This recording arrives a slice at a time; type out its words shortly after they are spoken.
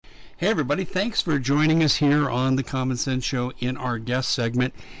Hey, everybody, thanks for joining us here on the Common Sense Show in our guest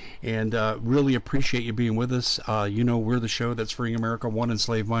segment. And really appreciate you being with us. We're the show that's freeing America one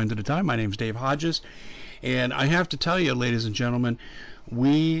enslaved mind at a time. My name's Dave Hodges. And I have to tell you, ladies and gentlemen,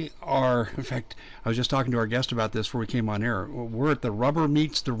 we are, in fact, I was just talking to our guest about this before we came on air. We're at the rubber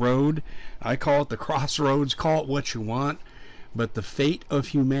meets the road. I call it the crossroads. Call it what you want. But the fate of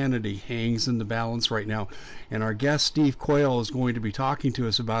humanity hangs in the balance right now. And our guest, Steve Quayle, is going to be talking to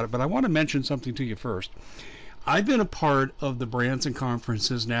us about it. But I want to mention something to you first. I've been a part of the Branson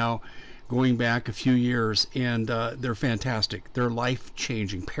conferences now going back a few years, and they're fantastic. They're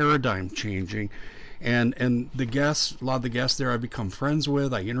life-changing, paradigm-changing. And the guests, a lot of the guests there I've become friends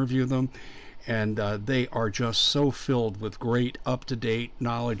with. I interview them, and they are just so filled with great, up-to-date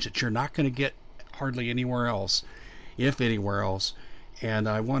knowledge that you're not going to get hardly anywhere else, if anywhere else. And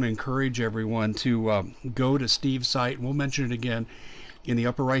I want to encourage everyone to go to Steve's site. We'll mention it again in the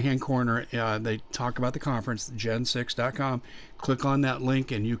upper right hand corner. They talk about the conference, gen6.com. Click on that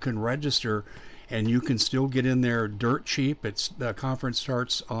link and you can register, and you can still get in there dirt cheap. The conference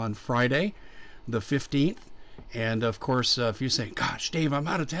starts on Friday the 15th. And of course, if you say, gosh, Dave, I'm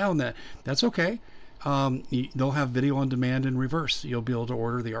out of town, that's okay. They'll have video on demand in reverse. You'll be able to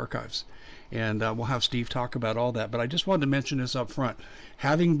order the archives. And we'll have Steve talk about all that. But I just wanted to mention this up front.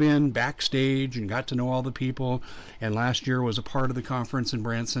 Having been backstage and got to know all the people, and last year was a part of the conference in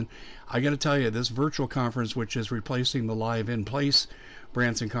Branson, I got to tell you, this virtual conference, which is replacing the live in-place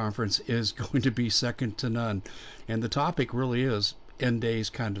Branson conference, is going to be second to none. And the topic really is end days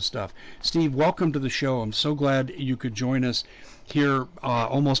kind of stuff. Steve, welcome to the show. I'm so glad you could join us here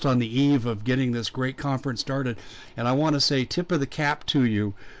almost on the eve of getting this great conference started. And I want to say tip of the cap to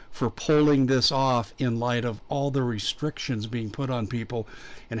you for pulling this off in light of all the restrictions being put on people,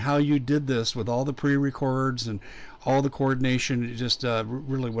 and how you did this with all the pre-records and all the coordination. Just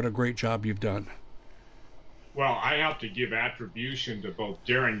really what a great job you've done. Well, I have to give attribution to both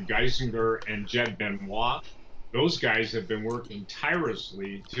Darren Geisinger and Jed Benoit. Those guys have been working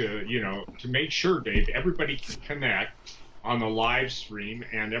tirelessly to make sure, Dave, everybody can connect on the live stream,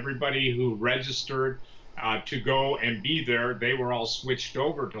 and everybody who registered to go and be there, they were all switched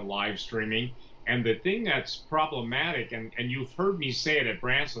over to live streaming. And the thing that's problematic, and you've heard me say it at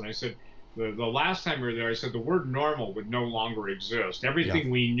Branson, I said, the last time we were there, I said the word normal would no longer exist. Yeah.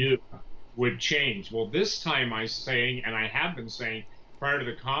 Everything we knew would change. Well, this time I'm saying, and I have been saying prior to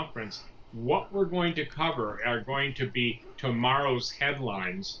the conference, what we're going to cover are going to be tomorrow's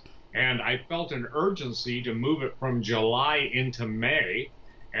headlines. And I felt an urgency to move it from July into May.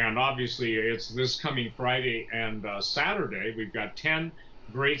 And obviously, it's this coming Friday and Saturday. We've got 10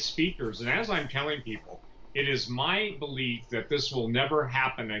 great speakers. And as I'm telling people, it is my belief that this will never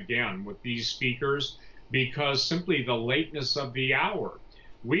happen again with these speakers, because simply the lateness of the hour.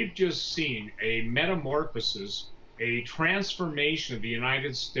 We've just seen a metamorphosis, a transformation of the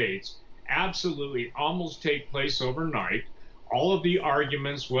United States absolutely almost take place overnight. All of the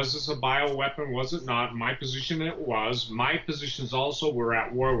arguments, was this a bioweapon, was it not? My position, it was. My positions also were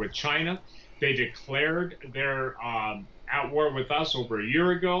at war with China. They declared they're at war with us over a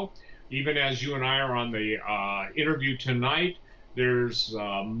year ago. Even as you and I are on the interview tonight, there's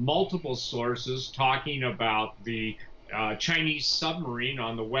multiple sources talking about the Chinese submarine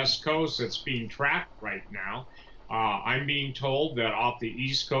on the West Coast that's being tracked right now. I'm being told that off the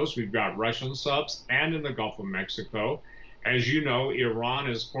East Coast, we've got Russian subs, and in the Gulf of Mexico. As you know, Iran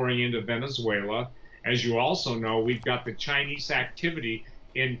is pouring into Venezuela. As you also know, we've got the Chinese activity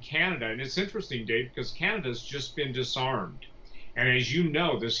in Canada. And it's interesting, Dave, because Canada's just been disarmed. And as you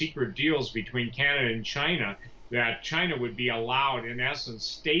know, the secret deals between Canada and China, that China would be allowed, in essence,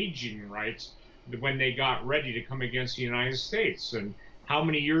 staging rights when they got ready to come against the United States. And how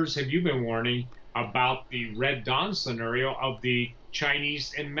many years have you been warning about the Red Dawn scenario of the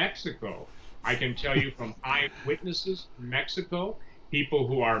Chinese in Mexico? I can tell you from eyewitnesses in Mexico, people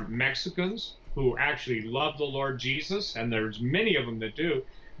who are Mexicans who actually love the Lord Jesus, and there's many of them that do,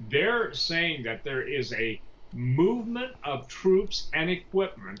 they're saying that there is a movement of troops and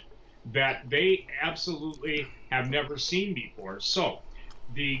equipment that they absolutely have never seen before. So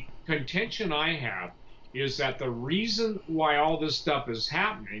the contention I have is that the reason why all this stuff is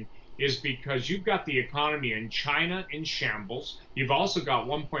happening is because you've got the economy in China in shambles. You've also got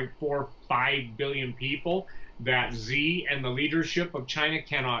 1.45 billion people that Xi and the leadership of China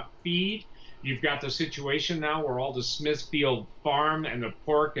cannot feed. You've got the situation now where all the Smithfield farm and the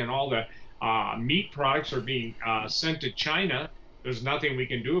pork and all the meat products are being sent to China. There's nothing we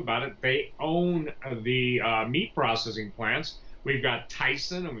can do about it. They own the meat processing plants. We've got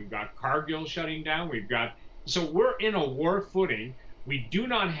Tyson and we've got Cargill shutting down. So we're in a war footing We do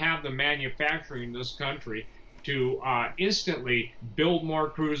not have the manufacturing in this country to instantly build more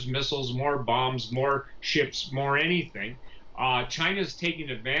cruise missiles, more bombs, more ships, more anything. China's taking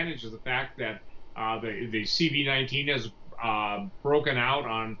advantage of the fact that the CV-19 has broken out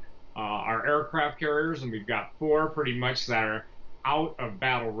on our aircraft carriers, and we've got four pretty much that are out of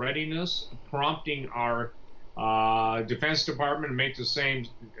battle readiness, prompting our Defense Department to make the same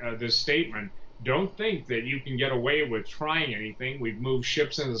this statement. Don't think that you can get away with trying anything. We've moved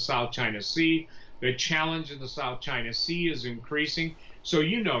ships into the South China Sea. The challenge in the South China Sea is increasing. So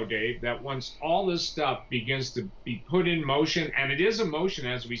you know, Dave, that once all this stuff begins to be put in motion, and it is in motion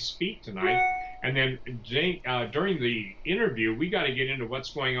as we speak tonight, and then during the interview, we got to get into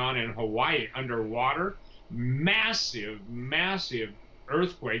what's going on in Hawaii underwater. Massive, massive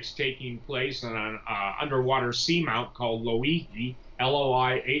earthquakes taking place on an underwater seamount called Loihi,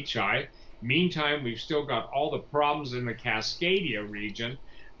 Loihi. Meantime, we've still got all the problems in the Cascadia region,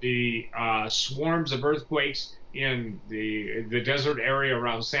 the swarms of earthquakes in the desert area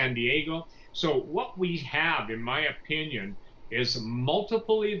around San Diego. So what we have, in my opinion, is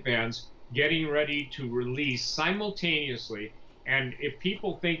multiple events getting ready to release simultaneously. And if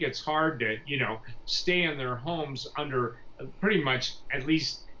people think it's hard to, stay in their homes under pretty much at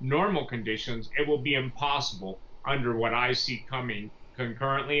least normal conditions, it will be impossible under what I see coming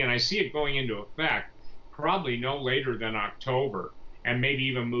concurrently. And I see it going into effect probably no later than October, and maybe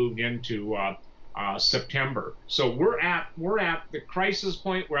even moved into September. So we're at the crisis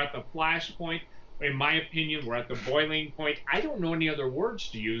point. We're at the flash point. In my opinion, we're at the boiling point. I don't know any other words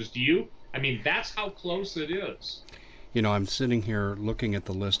to use. Do you? I mean, that's how close it is. I'm sitting here looking at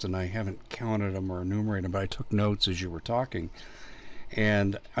the list, and I haven't counted them or enumerated them, but I took notes as you were talking.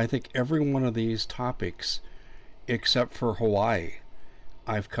 And I think every one of these topics, except for Hawaii,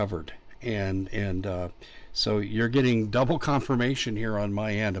 I've covered. And so you're getting double confirmation here on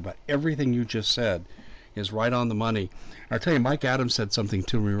my end about everything you just said is right on the money. I'll tell you, Mike Adams said something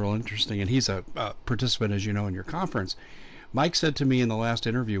to me real interesting, and he's a participant, as you know, in your conference. Mike said to me in the last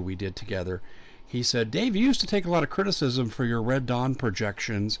interview we did together, he said, Dave, you used to take a lot of criticism for your Red Dawn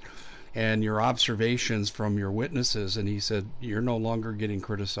projections and your observations from your witnesses. And he said, you're no longer getting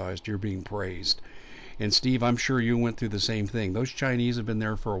criticized, you're being praised. And Steve, I'm sure you went through the same thing. Those Chinese have been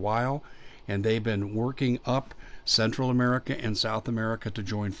there for a while, and they've been working up Central America and South America to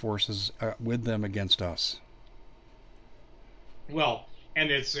join forces with them against us. Well, and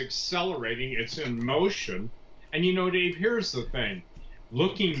it's accelerating, it's in motion. And Dave, here's the thing.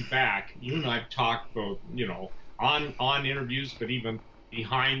 Looking back, you and I've talked both, on interviews, but even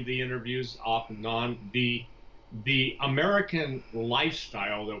behind the interviews, off and on, the American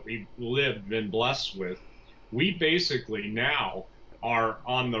lifestyle that we've lived, been blessed with, we basically now are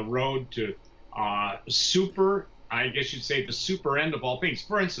on the road to super, I guess you'd say the super end of all things.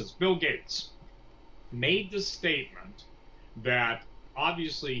 For instance, Bill Gates made the statement that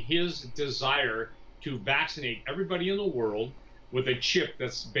obviously his desire to vaccinate everybody in the world with a chip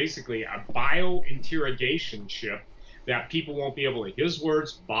that's basically a biointerrogation chip that people won't be able to, his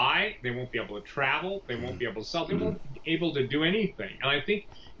words, buy, they won't be able to travel, they won't be able to sell, they won't be able to do anything. And I think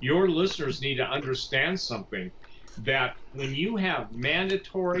your listeners need to understand something, that when you have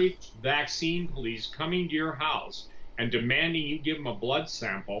mandatory vaccine police coming to your house and demanding you give them a blood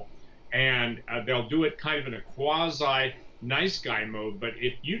sample, and they'll do it kind of in a quasi nice guy mode, but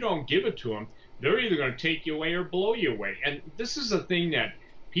if you don't give it to them, they're either going to take you away or blow you away. And this is a thing that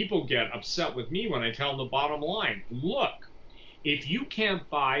people get upset with me when I tell them the bottom line. Look, if you can't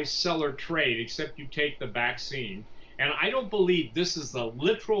buy, sell, or trade except you take the vaccine, and I don't believe this is the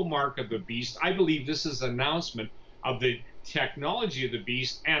literal mark of the beast, I believe this is an announcement of the technology of the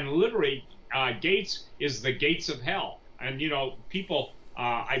beast, and literally Gates is the gates of hell. And people,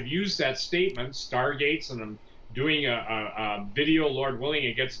 I've used that statement, Stargates, and I'm doing a video, Lord willing,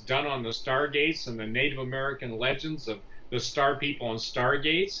 it gets done on the Stargates and the Native American legends of the star people and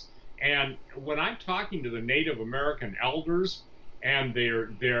Stargates. And when I'm talking to the Native American elders, and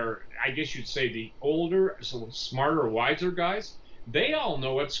they're I guess you'd say the older, so smarter, wiser guys, they all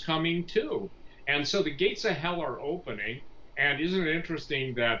know it's coming too. And so the gates of hell are opening. And isn't it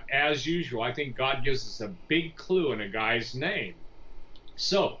interesting that, as usual, I think God gives us a big clue in a guy's name.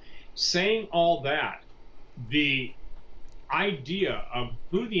 So, saying all that, the idea of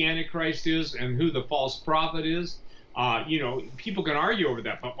who the Antichrist is and who the false prophet is, people can argue over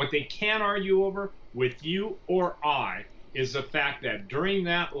that. But what they can argue over with you or I is the fact that during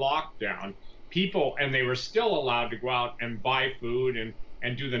that lockdown, people, and they were still allowed to go out and buy food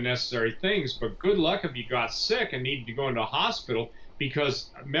and do the necessary things. But good luck if you got sick and needed to go into a hospital, because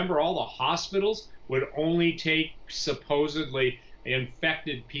remember, all the hospitals would only take supposedly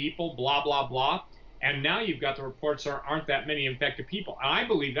infected people, blah, blah, blah. And now you've got the reports there aren't that many infected people. And I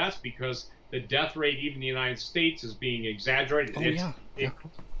believe that's because the death rate, even in the United States, is being exaggerated. Oh yeah,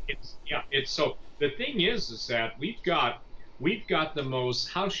 yeah. It's so the thing is that we've got the most,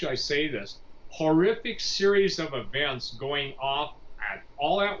 how should I say this, horrific series of events going off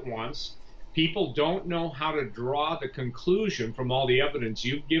all at once. People don't know how to draw the conclusion from all the evidence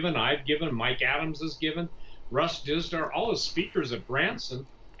you've given, I've given, Mike Adams has given, Russ Dizdar, all the speakers at Branson,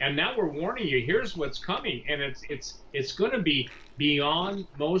 and now we're warning you. Here's what's coming, and it's going to be beyond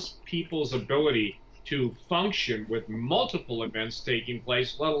most people's ability to function with multiple events taking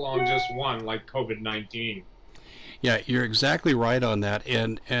place, let alone just one like COVID-19. Yeah, you're exactly right on that.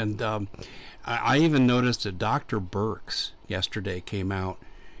 And I even noticed that Dr. Birx yesterday came out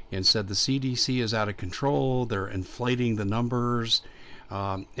and said the CDC is out of control. They're inflating the numbers.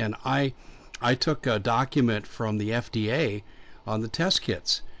 And I took a document from the FDA on the test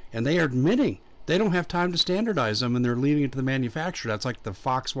kits, and they are admitting they don't have time to standardize them, and they're leaving it to the manufacturer. That's like the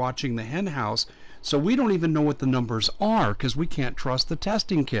fox watching the hen house. So we don't even know what the numbers are because we can't trust the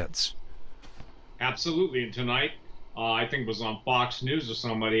testing kits. Absolutely. And tonight, I think it was on Fox News or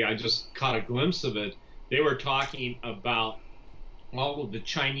somebody, I just caught a glimpse of it. They were talking about all of the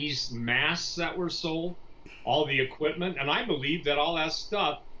Chinese masks that were sold, all the equipment, and I believe that all that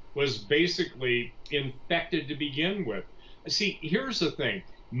stuff was basically infected to begin with. See, here's the thing.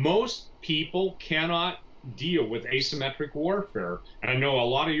 Most people cannot deal with asymmetric warfare. And I know a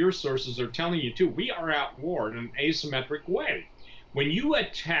lot of your sources are telling you too, we are at war in an asymmetric way. When you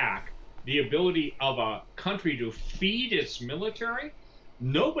attack the ability of a country to feed its military,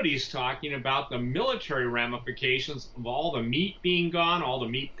 nobody's talking about the military ramifications of all the meat being gone, all the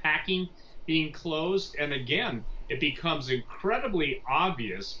meat packing being closed. And again, it becomes incredibly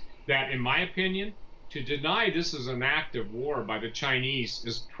obvious that, in my opinion, to deny this is an act of war by the Chinese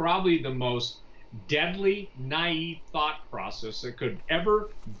is probably the most deadly, naive thought process that could ever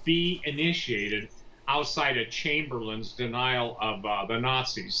be initiated outside of Chamberlain's denial of the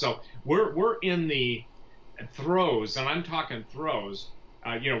Nazis. So we're in the throes, and I'm talking throes.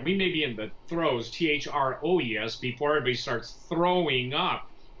 We may be in the throes, THROES, before everybody starts throwing up.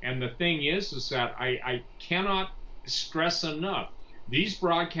 And the thing is that I cannot stress enough. These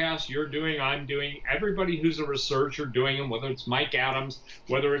broadcasts you're doing, I'm doing, everybody who's a researcher doing them, whether it's Mike Adams,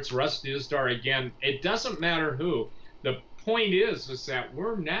 whether it's Russ Dizdar, again, it doesn't matter who. The point is that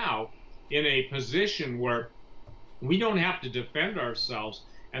we're now in a position where we don't have to defend ourselves.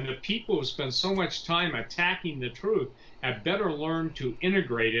 And the people who spend so much time attacking the truth have better learned to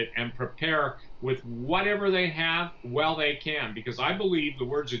integrate it and prepare with whatever they have while they can. Because I believe the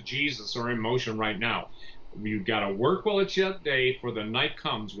words of Jesus are in motion right now. You've got to work while it's yet day, for the night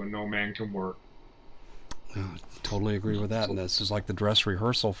comes when no man can work. Totally agree with that. And this is like the dress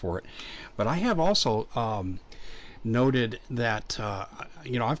rehearsal for it. But I have also noted that,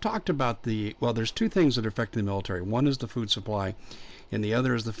 I've talked about there's two things that are affecting the military. One is the food supply, and the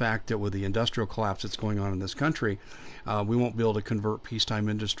other is the fact that with the industrial collapse that's going on in this country, we won't be able to convert peacetime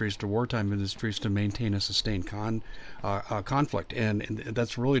industries to wartime industries to maintain a sustained conflict. And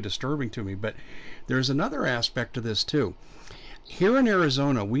that's really disturbing to me. But there's another aspect to this, too. Here in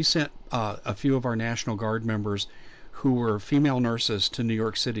Arizona, we sent a few of our National Guard members who were female nurses to New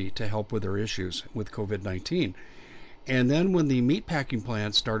York City to help with their issues with COVID-19. And then when the meatpacking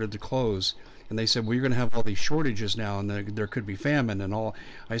plants started to close, and they said, well, you're going to have all these shortages now, and there could be famine and all.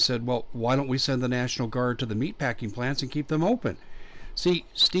 I said, well, why don't we send the National Guard to the meatpacking plants and keep them open? See,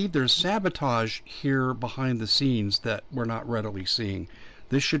 Steve, there's sabotage here behind the scenes that we're not readily seeing.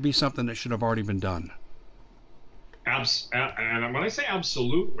 This should be something that should have already been done. And when I say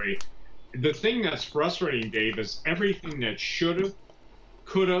absolutely, the thing that's frustrating, Dave, is everything that should have,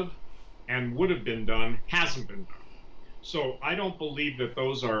 could have, and would have been done hasn't been done. So I don't believe that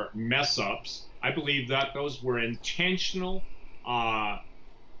those are mess ups. I believe that those were intentional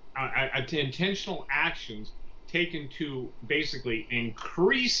actions taken to basically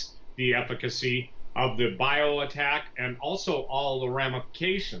increase the efficacy of the bio attack and also all the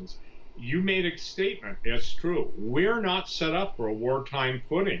ramifications. You made a statement. It's true. We're not set up for a wartime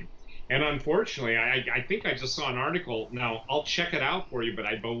footing. And unfortunately, I think I just saw an article. Now, I'll check it out for you, but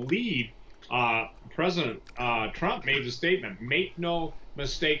I believe President Trump made the statement, make no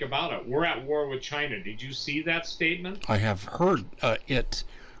mistake about it. We're at war with China. Did you see that statement? I have heard it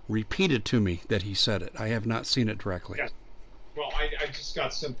repeated to me that he said it. I have not seen it directly. Yes. Well, I just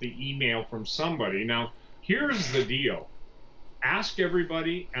got sent the email from somebody. Now, here's the deal. Ask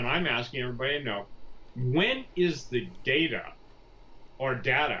everybody, and I'm asking everybody to know, when is the data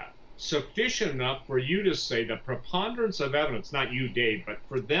sufficient enough for you to say the preponderance of evidence, not you, Dave, but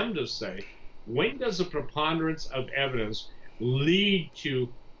for them to say, when does a preponderance of evidence lead to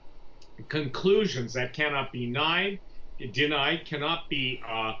conclusions that cannot be denied, cannot be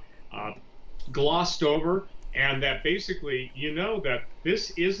uh, glossed over, and that basically you know that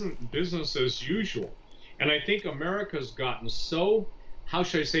this isn't business as usual. And I think America's gotten so, how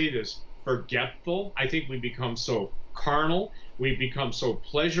should I say this, forgetful. I think we become so carnal, we become so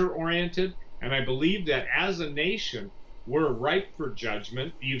pleasure oriented, and I believe that as a nation, we're ripe for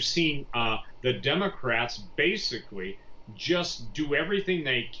judgment. You've seen the Democrats basically just do everything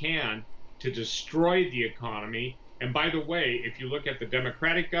they can to destroy the economy. And by the way, if you look at the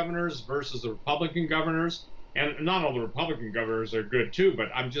Democratic governors versus the Republican governors, and not all the Republican governors are good too, but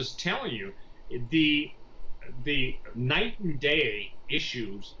I'm just telling you, the night and day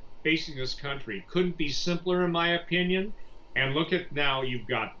issues facing this country couldn't be simpler, in my opinion. And look at now, you've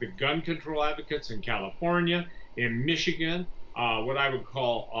got the gun control advocates in California, in Michigan, what I would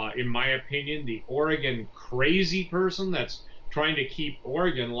call, in my opinion, the Oregon crazy person that's trying to keep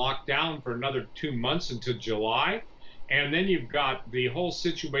Oregon locked down for another 2 months until July. And then you've got the whole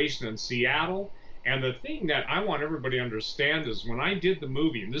situation in Seattle. And the thing that I want everybody to understand is when I did the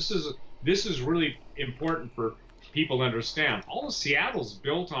movie, and this is really important for people to understand. All of Seattle's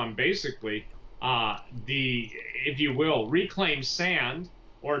built on basically the, if you will, reclaimed sand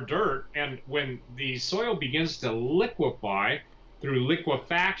or dirt. And when the soil begins to liquefy through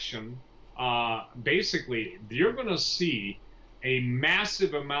liquefaction, basically you're going to see a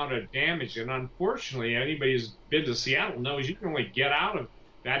massive amount of damage. And unfortunately, anybody who's been to Seattle knows you can only get out of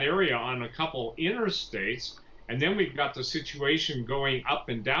that area on a couple interstates. And then we've got the situation going up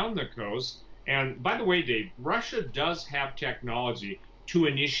and down the coast. And by the way, Dave, Russia does have technology to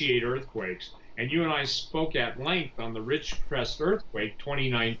initiate earthquakes. And you and I spoke at length on the Ridgecrest earthquake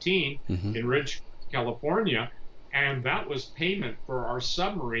 2019 in Ridgecrest, California. And that was payment for our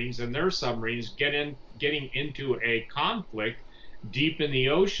submarines and their submarines getting into a conflict deep in the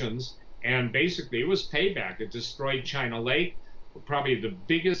oceans. And basically, it was payback. It destroyed China Lake, probably the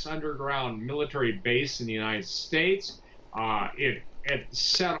biggest underground military base in the United States. It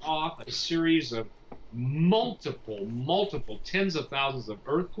set off a series of multiple tens of thousands of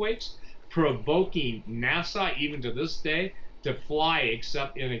earthquakes, provoking NASA, even to this day, to fly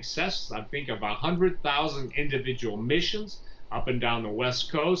except in excess, I think, of 100,000 individual missions up and down the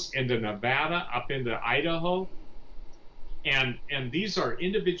West Coast, into Nevada, up into Idaho. And these are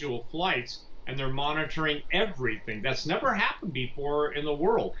individual flights, and they're monitoring everything. That's never happened before in the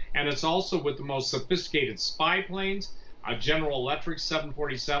world. And it's also with the most sophisticated spy planes, General Electric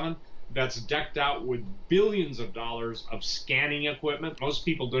 747, that's decked out with billions of dollars of scanning equipment. Most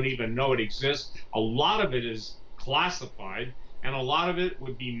people don't even know it exists. A lot of it is classified, and a lot of it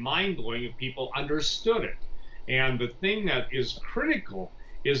would be mind-blowing if people understood it. And the thing that is critical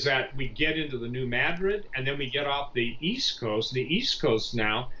is that we get into the New Madrid, and then we get off the East Coast. The East Coast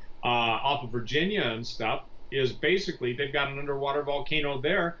now, off of Virginia and stuff, is basically they've got an underwater volcano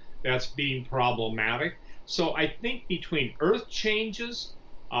there that's being problematic. So I think between earth changes,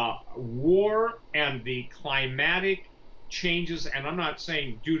 war, and the climatic changes, and I'm not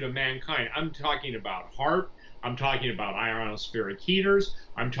saying due to mankind, I'm talking about HAARP, I'm talking about ionospheric heaters,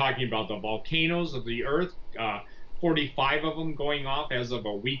 I'm talking about the volcanoes of the earth, 45 of them going off as of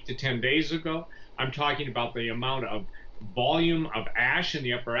a week to 10 days ago. I'm talking about the amount of volume of ash in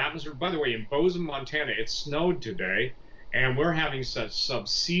the upper atmosphere. By the way, in Bozeman, Montana, it snowed today, and we're having such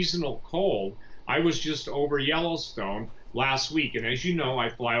subseasonal cold. I was just over Yellowstone last week, and as you know, I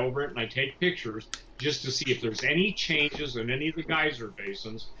fly over it and I take pictures just to see if there's any changes in any of the geyser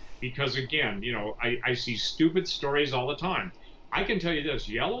basins, because again, I see stupid stories all the time. I can tell you this,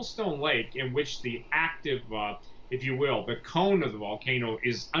 Yellowstone Lake, in which the active, if you will, the cone of the volcano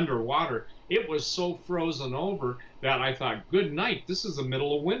is underwater, it was so frozen over that I thought, good night, this is the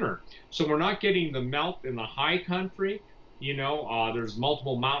middle of winter. So we're not getting the melt in the high country. There's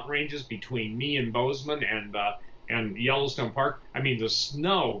multiple mountain ranges between me and Bozeman and Yellowstone Park. I mean, the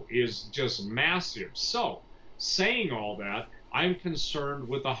snow is just massive. So, saying all that, I'm concerned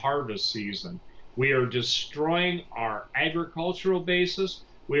with the harvest season. We are destroying our agricultural basis.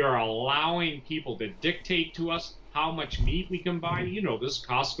 We are allowing people to dictate to us how much meat we can buy. This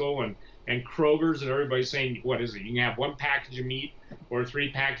Costco and Kroger's, and everybody's saying, what is it? You can have one package of meat or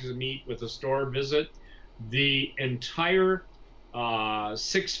 3 packages of meat with a store visit. The entire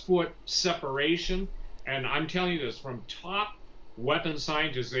 6-foot separation. And I'm telling you this from top weapons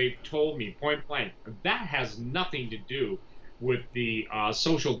scientists, they've told me point blank, that has nothing to do with the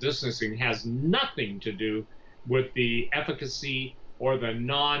social distancing, has nothing to do with the efficacy or the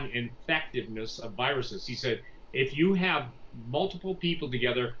non-infectiveness of viruses. He said, if you have multiple people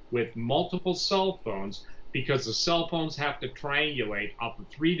together with multiple cell phones, because the cell phones have to triangulate off of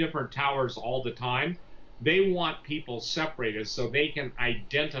 3 different towers all the time, they want people separated so they can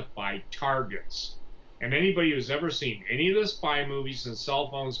identify targets. And anybody who's ever seen any of the spy movies since cell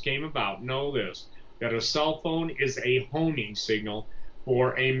phones came about know this, that a cell phone is a homing signal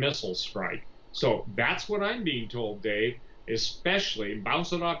for a missile strike. So that's what I'm being told, Dave, especially,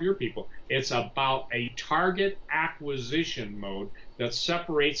 bounce it off your people. It's about a target acquisition mode that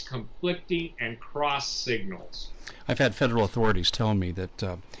separates conflicting and cross signals. I've had federal authorities tell me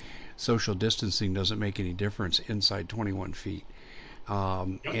that social distancing doesn't make any difference inside 21 feet.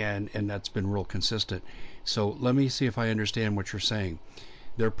 Yep. And that's been real consistent. So let me see if I understand what you're saying.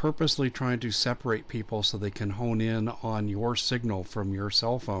 They're purposely trying to separate people so they can hone in on your signal from your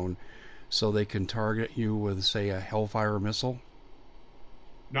cell phone so they can target you with, say, a Hellfire missile.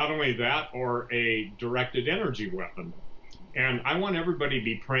 Not only that, or a directed energy weapon. And I want everybody to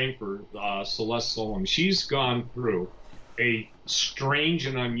be praying for Celeste Solum. She's gone through a strange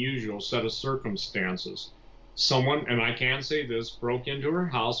and unusual set of circumstances. Someone, and I can say this, broke into her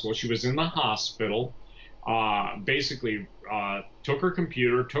house while she was in the hospital, basically took her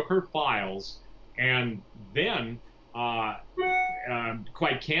computer, took her files, and then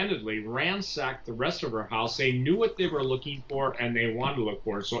quite candidly, ransacked the rest of her house. They knew what they were looking for and they wanted to look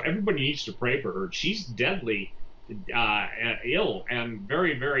for it. So everybody needs to pray for her. She's deadly ill and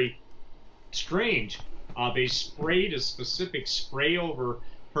very, very strange. They sprayed a specific spray over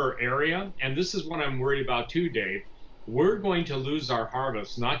her area. And this is what I'm worried about too, Dave. We're going to lose our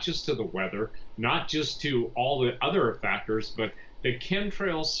harvest, not just to the weather, not just to all the other factors, but the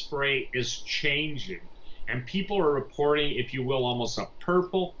chemtrail spray is changing. And people are reporting, if you will, almost a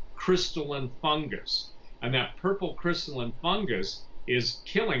purple crystalline fungus. And that purple crystalline fungus is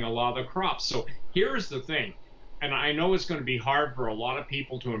killing a lot of the crops. So here's the thing, and I know it's going to be hard for a lot of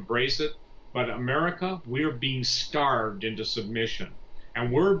people to embrace it, but America, we're being starved into submission.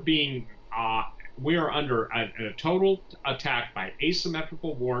 And we are under a total attack by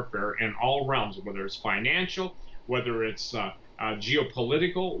asymmetrical warfare in all realms, whether it's financial, whether it's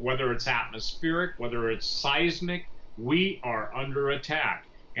geopolitical, whether it's atmospheric, whether it's seismic. We are under attack,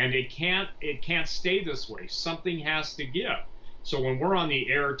 and it can't stay this way. Something has to give. So when we're on the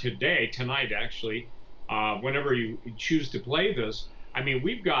air tonight actually, whenever you choose to play this, I mean,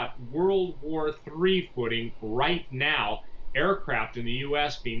 we've got World War III footing right now. Aircraft in the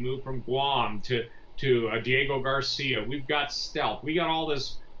U.S. being moved from Guam to Diego Garcia. We've got stealth. We got all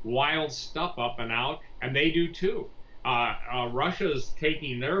this wild stuff up and out, and they do too. Russia's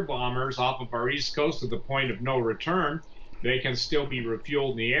taking their bombers off of our east coast to the point of no return. They can still be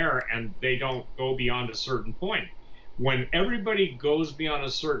refueled in the air, and they don't go beyond a certain point. When everybody goes beyond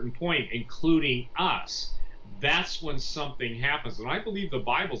a certain point, including us, that's when something happens. And I believe the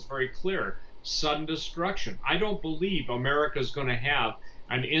Bible's very clear: sudden destruction. I don't believe America's going to have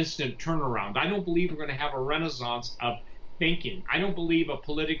an instant turnaround. I don't believe we're going to have a renaissance of thinking. I don't believe a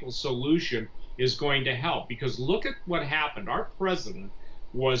political solution is going to help, because look at what happened. Our president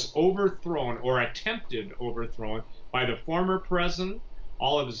was overthrown, or attempted overthrown, by the former president,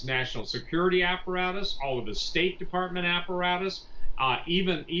 all of his national security apparatus, all of his State Department apparatus,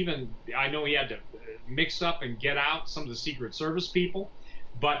 even I know he had to mix up and get out some of the Secret Service people,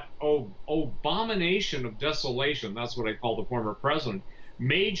 but abomination of desolation, that's what I call the former president,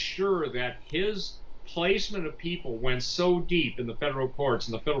 made sure that his placement of people went so deep in the federal courts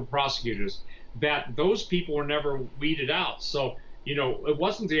and the federal prosecutors that those people were never weeded out. So, it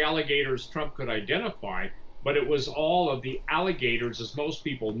wasn't the alligators Trump could identify, but it was all of the alligators, as most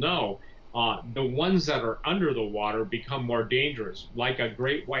people know. The ones that are under the water become more dangerous, like a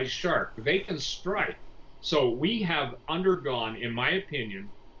great white shark. They can strike. So we have undergone, in my opinion,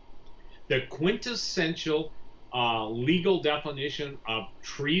 the quintessential legal definition of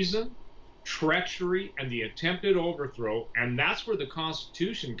treason, treachery, and the attempted overthrow. And that's where the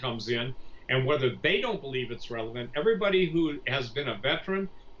Constitution comes in. And whether they don't believe it's relevant, everybody who has been a veteran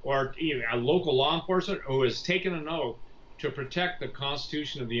or even a local law enforcement who has taken an oath to protect the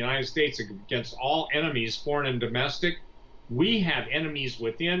Constitution of the United States against all enemies, foreign and domestic, we have enemies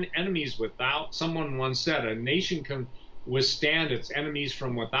within, enemies without. Someone once said a nation can withstand its enemies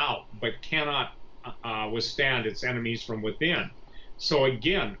from without, but cannot withstand its enemies from within. So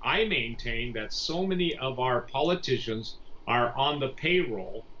again, I maintain that so many of our politicians are on the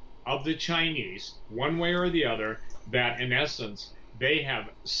payroll of the Chinese, one way or the other, that in essence, they have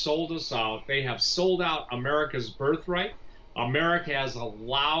sold us out. They have sold out America's birthright. America has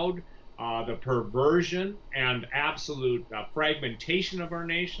allowed the perversion and absolute fragmentation of our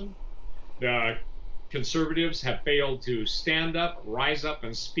nation. The conservatives have failed to stand up, rise up,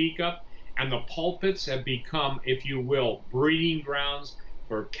 and speak up. And the pulpits have become, if you will, breeding grounds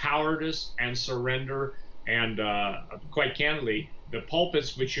for cowardice and surrender. And quite candidly, the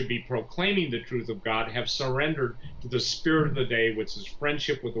pulpits which should be proclaiming the truth of God have surrendered to the spirit of the day, which is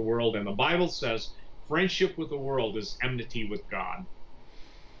friendship with the world. And the Bible says friendship with the world is enmity with God.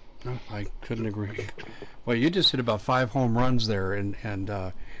 No, I couldn't agree. Well, you just hit about 5 home runs there, and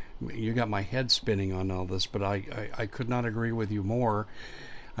you got my head spinning on all this, but I could not agree with you more.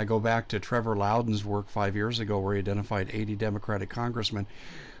 I go back to Trevor Loudon's work 5 years ago, where he identified 80 Democratic congressmen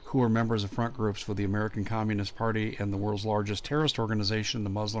who were members of front groups for the American Communist Party and the world's largest terrorist organization, the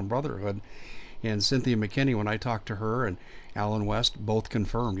Muslim Brotherhood. And Cynthia McKinney, when I talked to her, and Alan West, both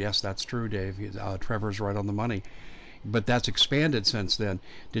confirmed, yes, that's true, Dave. Trevor's right on the money. But that's expanded since then.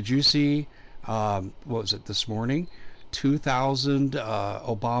 Did you see, what was it, this morning? 2,000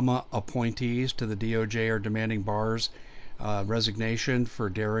 Obama appointees to the DOJ are demanding Barr's resignation for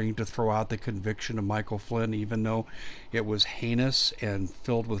daring to throw out the conviction of Michael Flynn, even though it was heinous and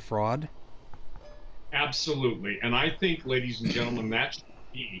filled with fraud. Absolutely. And I think, ladies and gentlemen, that should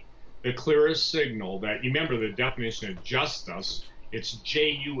be the clearest signal that you remember the definition of justice. It's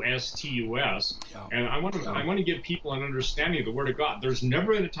Justus. Yeah. And I want to give people an understanding of the Word of God. There's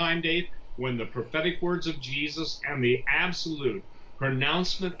never been a time, Dave, when the prophetic words of Jesus and the absolute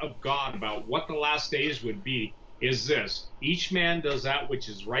pronouncement of God about what the last days would be is this: each man does that which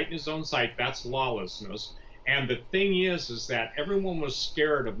is right in his own sight. That's lawlessness. And the thing is that everyone was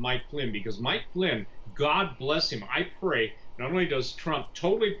scared of Mike Flynn, because Mike Flynn, God bless him, I pray, not only does Trump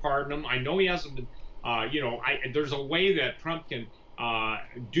totally pardon him, I know he hasn't been, there's a way that Trump can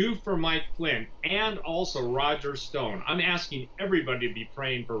do for Mike Flynn and also Roger Stone. I'm asking everybody to be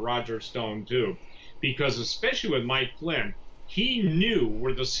praying for Roger Stone too, because especially with Mike Flynn, he knew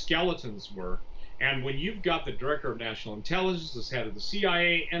where the skeletons were. And when you've got the director of national intelligence, the head of the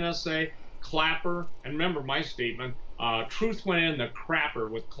CIA, NSA, Clapper, and remember my statement, truth went in the crapper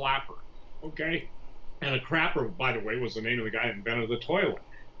with Clapper, okay? And a crapper, by the way, was the name of the guy that invented the toilet.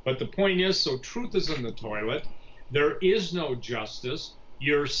 But the point is, so truth is in the toilet. There is no justice.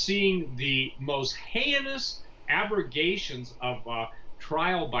 You're seeing the most heinous abrogations of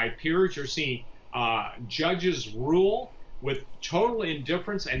trial by peers. You're seeing judges rule with total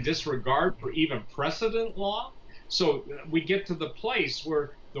indifference and disregard for even precedent law. So we get to the place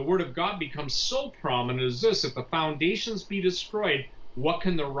where the word of God becomes so prominent as this: if the foundations be destroyed, what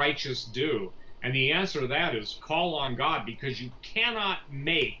can the righteous do? And the answer to that is call on God, because you cannot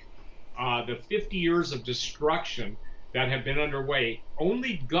make the 50 years of destruction that have been underway.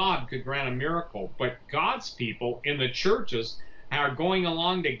 Only God could grant a miracle, but God's people in the churches are going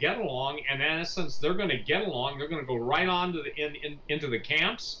along to get along, and in essence, they're going to get along. They're going to go right on to into the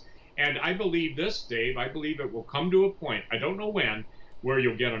camps. And I believe this, Dave. I believe it will come to a point, I don't know when, where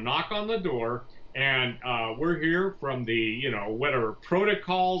you'll get a knock on the door, and we're here from the, whatever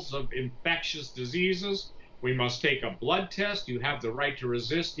protocols of infectious diseases. We must take a blood test. You have the right to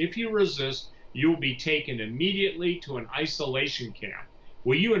resist. If you resist, you'll be taken immediately to an isolation camp.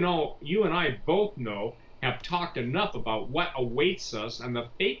 Well, you and I both know, have talked enough about what awaits us and the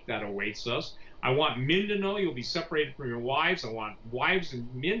fate that awaits us. I want men to know you'll be separated from your wives. I want wives and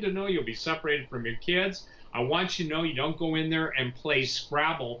men to know you'll be separated from your kids. I want you to know you don't go in there and play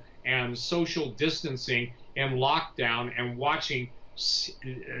Scrabble and social distancing and lockdown and watching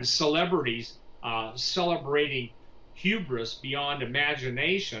celebrities celebrating hubris beyond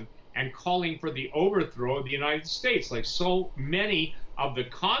imagination and calling for the overthrow of the United States, like so many of the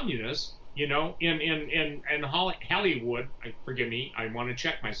communists, in Hollywood. Forgive me, I want to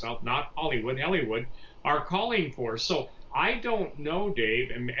check myself. Not Hollywood, Hollywood are calling for. So I don't know, Dave,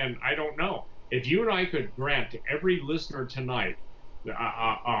 and I don't know if you and I could grant to every listener tonight,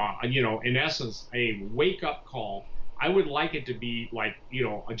 in essence, a wake-up call. I would like it to be like,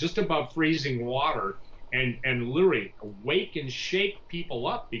 just above freezing water, and literally wake and shake people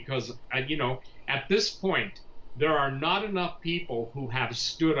up, because, at this point, there are not enough people who have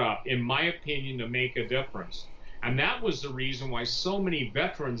stood up, in my opinion, to make a difference. And that was the reason why so many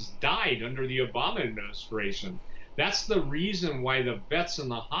veterans died under the Obama administration. That's the reason why the vets in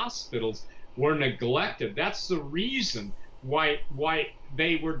the hospitals were neglected. That's the reason why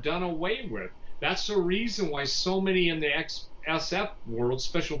they were done away with. That's the reason why so many in the SF world,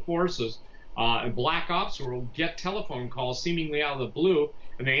 special forces, and black ops world, get telephone calls seemingly out of the blue,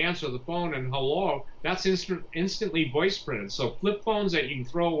 and they answer the phone and hello. That's instantly voice printed. So flip phones that you can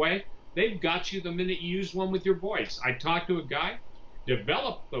throw away, they've got you the minute you use one with your voice. I talked to a guy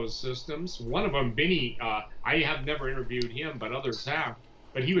developed those systems. One of them, Benny, I have never interviewed him, but others have.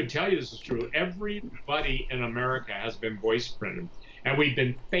 But he would tell you this is true. Everybody in America has been voice printed, and we've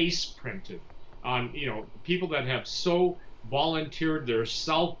been face printed on, people that have so volunteered their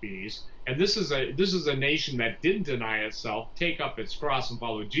selfies. And this is a nation that didn't deny itself, take up its cross and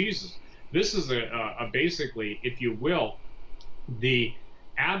follow Jesus. This is a basically, if you will, the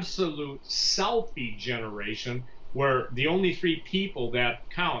absolute selfie generation, where the only three people that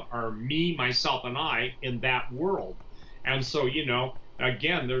count are me, myself, and I in that world. And so,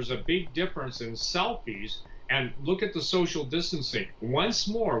 again, there's a big difference in selfies. And look at the social distancing. Once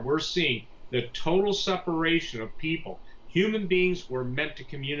more, we're seeing the total separation of people. Human beings were meant to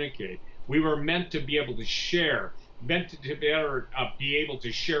communicate. We were meant to be able to share, meant to be able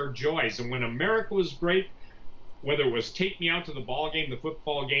to share joys. And when America was great, whether it was take me out to the ball game, the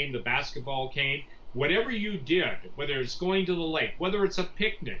football game, the basketball game, whatever you did, whether it's going to the lake, whether it's a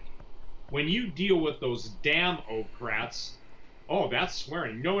picnic, when you deal with those damn ocrats, oh, that's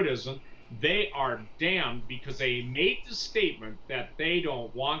swearing. No, it isn't. They are damned because they made the statement that they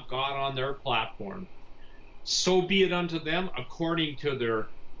don't want God on their platform. So be it unto them according to their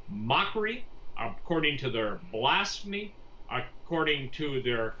mockery, according to their blasphemy, according to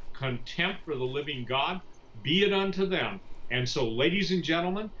their contempt for the living God. Be it unto them. And so, ladies and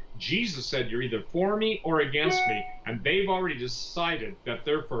gentlemen, Jesus said, you're either for me or against me. And they've already decided that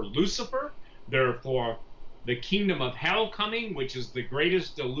they're for Lucifer, they're for the kingdom of hell coming, which is the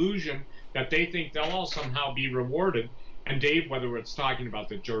greatest delusion, that they think they'll all somehow be rewarded. And Dave, whether it's talking about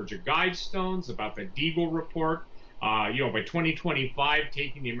the Georgia Guidestones, about the Deagle report, by 2025,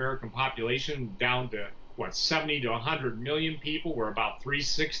 taking the American population down to what, 70 to 100 million people. We're about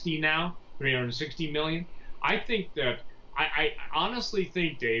 360 now, 360 million. I think that I honestly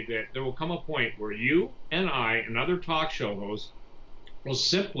think, Dave, that there will come a point where you and I and other talk show hosts will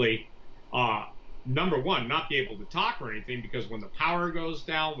simply, number one, not be able to talk or anything, because when the power goes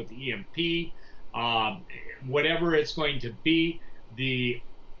down with the EMP, whatever it's going to be, the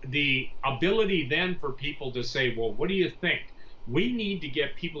ability then for people to say, well, what do you think? We need to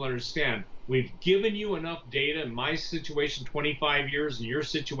get people to understand, we've given you enough data. In my situation, 25 years, in your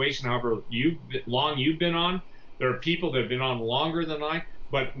situation, however long you've been on, there are people that have been on longer than I,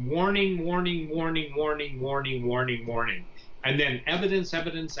 but warning, warning, warning, warning, warning, warning, warning. And then evidence,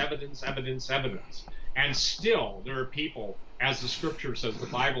 evidence, evidence, evidence, evidence. And still, there are people, as the scripture says, the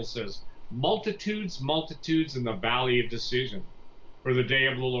Bible says, multitudes, multitudes in the valley of decision, for the day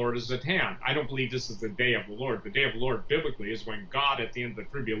of the Lord is at hand. I don't believe this is the day of the Lord. The day of the Lord biblically is when God, at the end of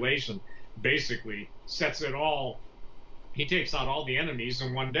the tribulation, basically sets it all. He takes out all the enemies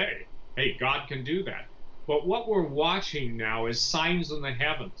in one day. Hey, God can do that. But what we're watching now is signs in the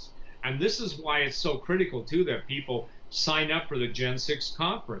heavens. And this is why it's so critical, too, that people sign up for the Gen 6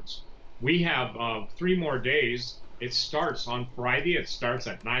 conference. We have 3 more days. It starts on Friday. It starts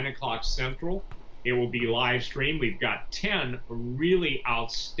at 9 o'clock Central. It will be live streamed. We've got 10 really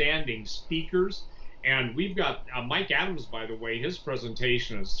outstanding speakers. And we've got Mike Adams, by the way, his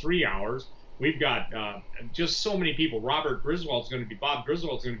presentation is 3 hours. We've got just so many people. Bob Griswold's going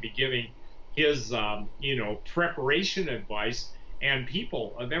to be giving his, preparation advice, and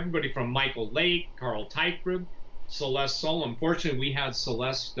people of everybody from Michael Lake, Carl Teichberg, Celeste Sol. Unfortunately, we had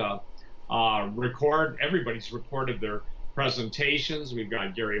Celeste everybody's recorded their presentations. We've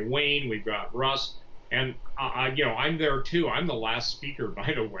got Gary Wayne, we've got Russ, and I'm there too. I'm the last speaker,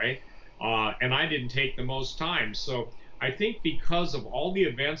 by the way, and I didn't take the most time. So I think because of all the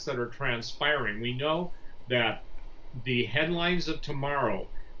events that are transpiring, we know that the headlines of tomorrow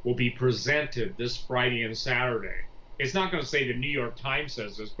will be presented this Friday and Saturday. It's not going to say the New York Times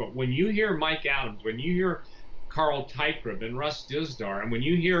says this, but when you hear Mike Adams, when you hear Carl Teichberg and Russ Dizdar, and when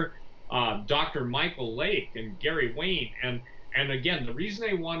you hear Dr. Michael Lake and Gary Wayne, and again, the reason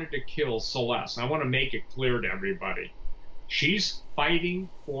they wanted to kill Celeste, I want to make it clear to everybody, she's fighting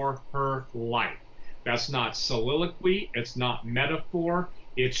for her life. That's not soliloquy, it's not metaphor,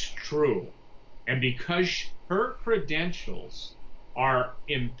 it's true. And because her credentials are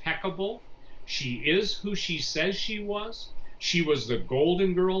impeccable, she is who she says she was. She was the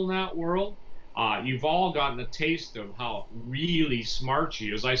golden girl in that world. You've all gotten a taste of how really smart she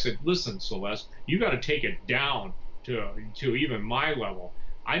is. I said, listen, Celeste, you got to take it down to even my level.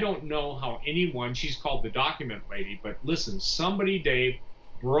 I don't know how anyone, she's called the document lady, but listen, somebody, Dave,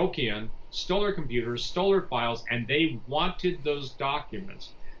 broke in, stole her computer, stole her files, and they wanted those documents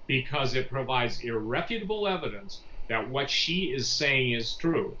because it provides irrefutable evidence that what she is saying is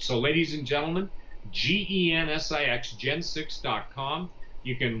true. So, ladies and gentlemen, GENSIX, gen6.com.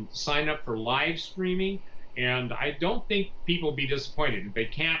 You can sign up for live streaming. And I don't think people will be disappointed. If they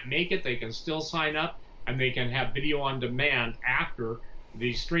can't make it, they can still sign up and they can have video on demand after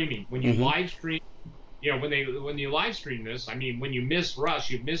the streaming. When you Mm-hmm. live stream, when you live stream this, I mean, when you miss Rush,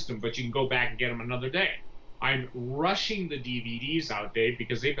 you've missed them, but you can go back and get them another day. I'm rushing the DVDs out, Dave,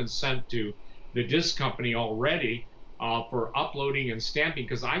 because they've been sent to the disc company already for uploading and stamping.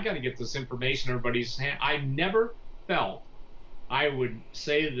 Because I got to get this information in everybody's hand. I've never felt. I would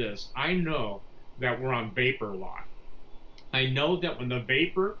say this. I know that we're on vapor lock. I know that when the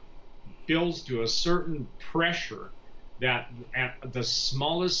vapor builds to a certain pressure, that at the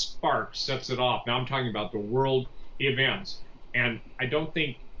smallest spark sets it off. Now I'm talking about the world events. And I don't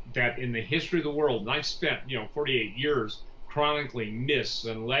think that in the history of the world, and I've spent, 48 years chronicling myths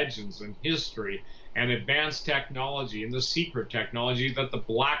and legends and history and advanced technology and the secret technology that the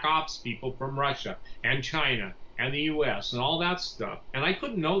black ops people from Russia and China and the US and all that stuff. And I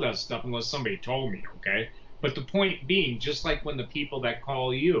couldn't know that stuff unless somebody told me, okay? But the point being, just like when the people that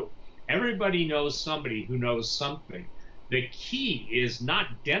call you, everybody knows somebody who knows something. The key is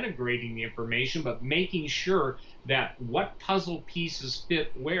not denigrating the information, but making sure that what puzzle pieces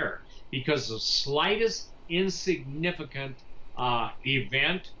fit where. Because the slightest insignificant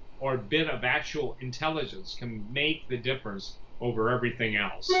event or bit of actual intelligence can make the difference over everything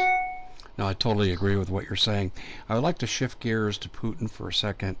else. No, I totally agree with what you're saying. I would like to shift gears to Putin for a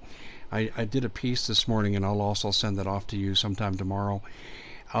second. I did a piece this morning, and I'll also send that off to you sometime tomorrow.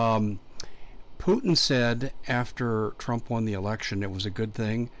 Um, Putin said after Trump won the election it was a good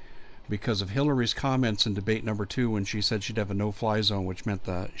thing because of Hillary's comments in debate number 2 when she said she'd have a no-fly zone, which meant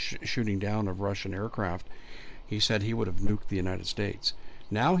the shooting down of Russian aircraft. He said he would have nuked the United States.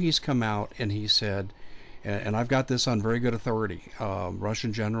 Now he's come out and he said, and I've got this on very good authority,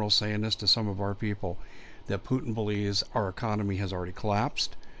 Russian generals saying this to some of our people, that Putin believes our economy has already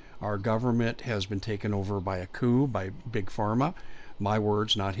collapsed. Our government has been taken over by a coup, by Big Pharma. My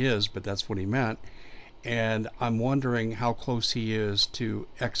words, not his, but that's what he meant. And I'm wondering how close he is to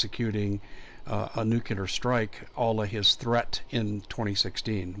executing a nuclear strike, a la his threat in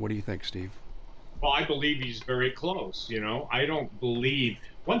 2016. What do you think, Steve? Well, I believe he's very close. I don't believe.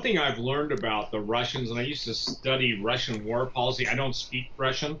 One thing I've learned about the Russians, and I used to study Russian war policy. I don't speak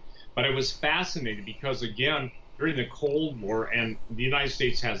Russian, but I was fascinated because, again, during the Cold War, and the United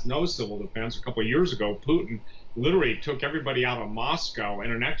States has no civil defense. A couple of years ago, Putin literally took everybody out of Moscow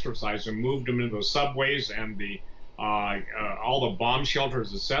in an exercise and moved them into the subways and all the bomb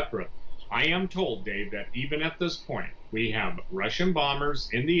shelters, etc. I am told, Dave, that even at this point, we have Russian bombers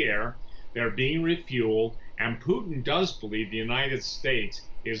in the air. They're being refueled, and Putin does believe the United States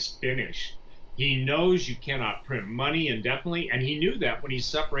is finished. He knows you cannot print money indefinitely, and he knew that when he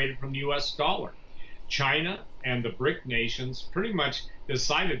separated from the US dollar. China and the BRIC nations pretty much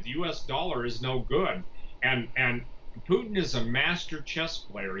decided the US dollar is no good. And Putin is a master chess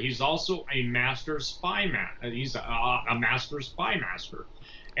player. He's also a master spy he's a master spy master.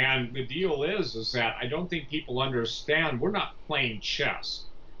 And the deal is that I don't think people understand we're not playing chess.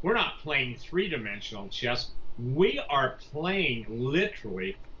 We're not playing three-dimensional chess. We are playing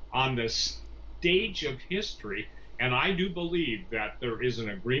literally on the stage of history. And I do believe that there is an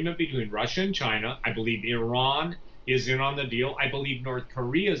agreement between Russia and China. I believe Iran is in on the deal. I believe North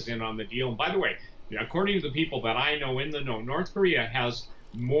Korea is in on the deal. And by the way, according to the people that I know in the know, North Korea has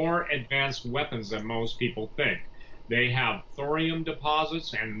more advanced weapons than most people think. They have thorium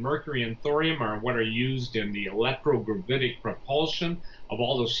deposits, and mercury and thorium are what are used in the electrogravitic propulsion of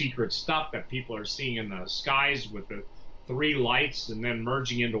all the secret stuff that people are seeing in the skies with the three lights and then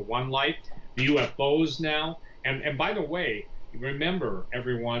merging into one light. The UFOs now. And by the way, remember,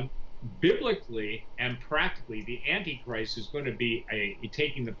 everyone, biblically and practically, the Antichrist is going to be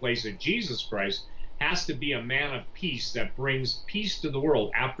taking the place of Jesus Christ, has to be a man of peace that brings peace to the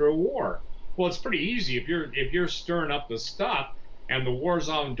world after a war. Well, it's pretty easy if you're stirring up the stuff and the war's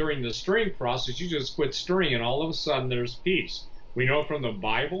on during the stirring process, you just quit stirring and all of a sudden there's peace. We know from the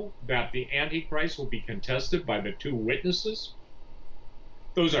Bible that the Antichrist will be contested by the two witnesses.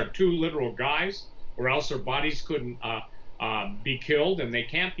 Those are two literal guys, or else their bodies couldn't be killed, and they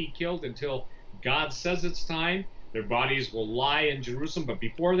can't be killed until God says it's time. Their bodies will lie in Jerusalem, but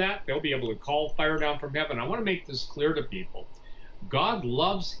before that, they'll be able to call fire down from heaven. I want to make this clear to people. God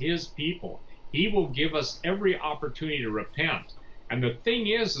loves his people. He will give us every opportunity to repent. And the thing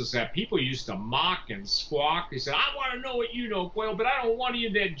is that people used to mock and squawk. They said, I want to know what you know, Quayle, but I don't want any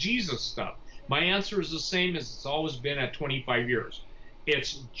of that Jesus stuff. My answer is the same as it's always been at 25 years.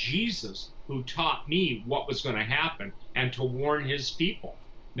 It's Jesus who taught me what was going to happen and to warn his people.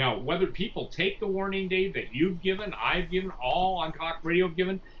 Now, whether people take the warning, Dave, that you've given, I've given, all on talk radio have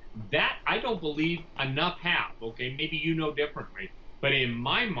given, that I don't believe enough have. Okay, maybe you know differently, but in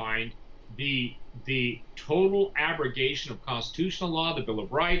my mind, the total abrogation of constitutional law, the Bill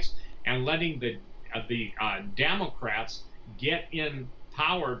of Rights, and letting the Democrats get in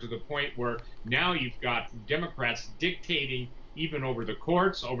power to the point where now you've got Democrats dictating even over the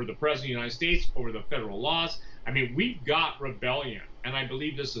courts, over the President of the United States, over the federal laws. I mean, we've got rebellion, and I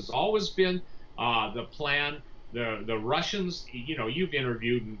believe this has always been the plan. The Russians, you know, you've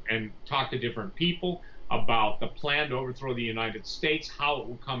interviewed and talked to different people about the plan to overthrow the United States, how it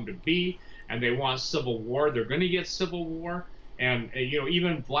will come to be, and they want civil war. They're going to get civil war, and you know,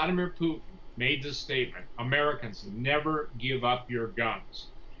 even Vladimir Putin made this statement: Americans, never give up your guns.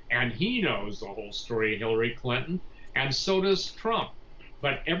 And he knows the whole story of Hillary Clinton, and so does Trump.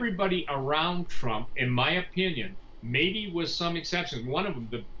 But everybody around Trump, in my opinion, maybe with some exceptions, one of them,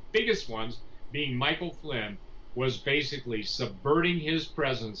 the biggest ones, being Michael Flynn, was basically subverting his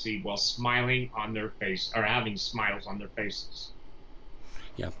presidency while smiling on their face, or having smiles on their faces.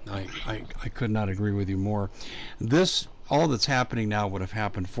 Yeah, I could not agree with you more. This all that's happening now would have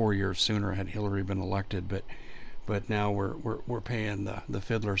happened 4 years sooner had Hillary been elected, but now we're paying the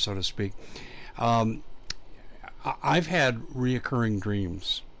fiddler, so to speak. Um, I've had reoccurring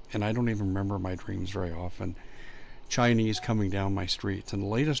dreams, and I don't even remember my dreams very often. Chinese coming down my streets, and the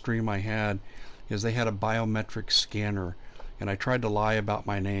latest dream I had is they had a biometric scanner, and I tried to lie about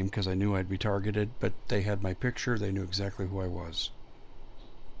my name because I knew I'd be targeted, but they had my picture. They knew exactly who I was.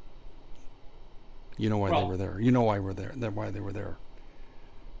 You know why they Well, were there. You know why we're there. Why they were there.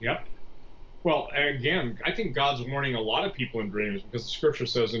 yep. Well, again, I think God's warning a lot of people in dreams because the scripture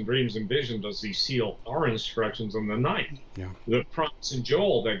says in dreams and visions does he seal our instructions in the night. Yeah. The promise in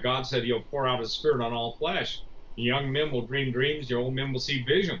Joel that God said he'll pour out his spirit on all flesh. The young men will dream dreams, the old men will see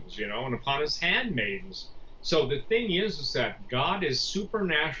visions, you know, and upon his handmaidens. So the thing is that God is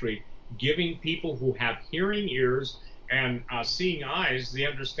supernaturally giving people who have hearing ears and seeing eyes the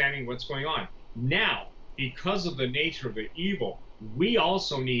understanding of what's going on. Now, because of the nature of the evil, we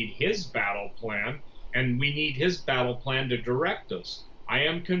also need his battle plan, and we need his battle plan to direct us. I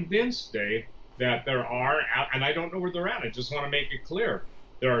am convinced, Dave, that there are, and I don't know where they're at, I just want to make it clear.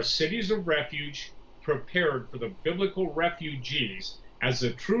 There are cities of refuge prepared for the biblical refugees as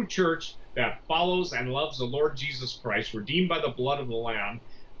the true church that follows and loves the Lord Jesus Christ, redeemed by the blood of the Lamb,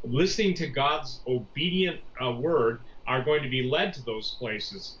 listening to God's obedient word, are going to be led to those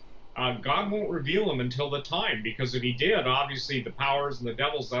places. God won't reveal them until the time, because if he did, obviously the powers and the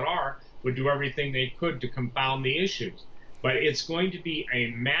devils that are would do everything they could to confound the issues. But it's going to be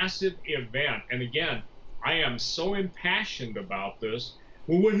a massive event. And again, I am so impassioned about this.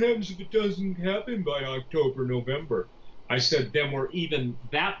 Well, what happens if it doesn't happen by October, November? I said, then we're even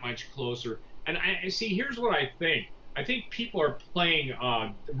that much closer. And I see, here's what I think. I think people are playing,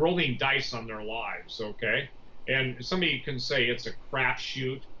 rolling dice on their lives, okay? And somebody can say it's a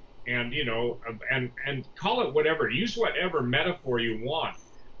crapshoot, and you know, and call it whatever, use whatever metaphor you want.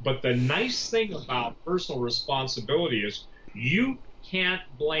 But the nice thing about personal responsibility is you can't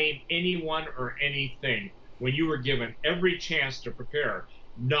blame anyone or anything when you were given every chance to prepare.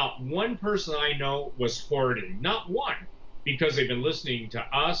 Not one person I know was hoarding, not one, because they've been listening to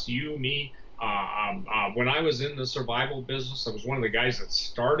us, you, me. When I was in the survival business, I was one of the guys that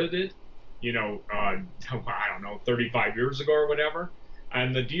started it, you know, I don't know, 35 years ago or whatever.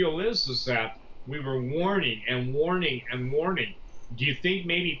 And the deal is that we were warning and warning and warning. Do you think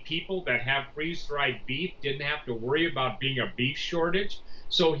maybe people that have freeze-dried beef didn't have to worry about being a beef shortage?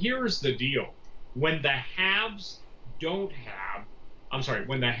 So here's the deal. When the haves don't have, I'm sorry,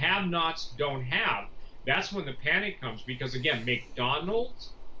 when the have-nots don't have, that's when the panic comes, because again,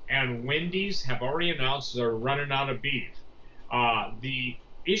 McDonald's and Wendy's have already announced they're running out of beef. The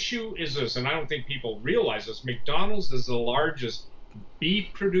issue is this, and I don't think people realize this: McDonald's is the largest beef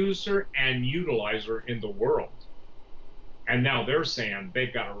producer and utilizer in the world. And now they're saying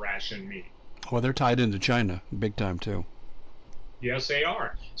they've got to ration meat. Well, they're tied into China big time too. Yes, they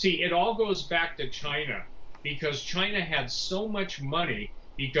are. See, it all goes back to China, because China had so much money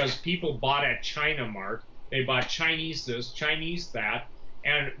because people bought at China Mart. They bought Chinese this, Chinese that,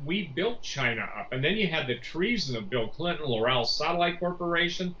 and we built China up. And then you had the treason of Bill Clinton, Loral Satellite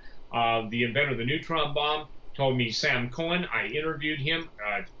Corporation, the inventor of the neutron bomb. Told me Sam Cohen. I interviewed him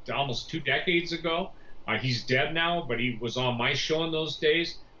almost 2 decades ago. He's dead now, but he was on my show in those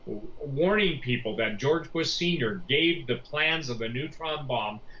days, warning people that George Bush Sr. gave the plans of the neutron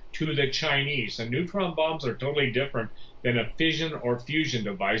bomb to the Chinese. And neutron bombs are totally different than a fission or fusion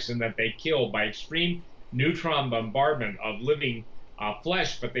device in that they kill by extreme neutron bombardment of living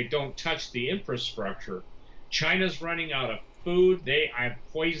flesh, but they don't touch the infrastructure. China's running out of food. They have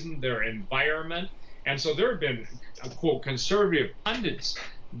poisoned their environment. And so there have been, quote, conservative pundits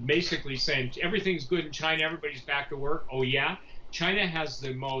basically saying everything's good in China, everybody's back to work. Oh, yeah. China has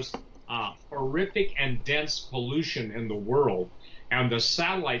the most horrific and dense pollution in the world. And the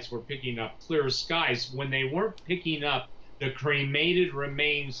satellites were picking up clear skies when they weren't picking up the cremated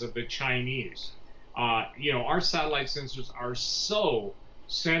remains of the Chinese. Our satellite sensors are so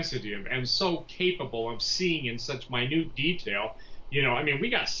sensitive and so capable of seeing in such minute detail. I mean, we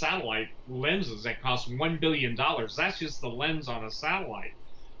got satellite lenses that cost $1 billion. That's just the lens on a satellite.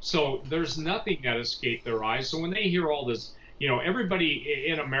 So there's nothing that escaped their eyes. So when they hear all this, everybody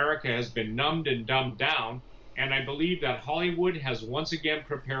in America has been numbed and dumbed down. And I believe that Hollywood has once again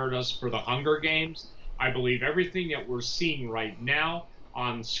prepared us for the Hunger Games. I believe everything that we're seeing right now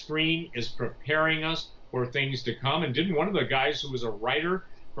on screen is preparing us for things to come. And didn't one of the guys who was a writer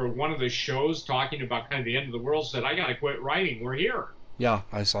for one of the shows talking about kind of the end of the world said, I got to quit writing. We're here. Yeah,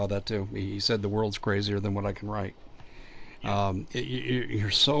 I saw that too. He said the world's crazier than what I can write.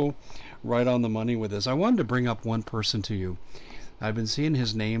 You're so right on the money with this. I wanted to bring up one person to you. I've been seeing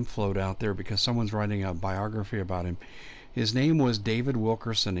his name float out there because someone's writing a biography about him. His name was David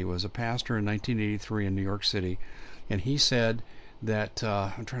Wilkerson. He was a pastor in 1983 in New York City, and he said that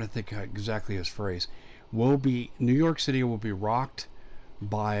I'm trying to think exactly his phrase. New York City will be rocked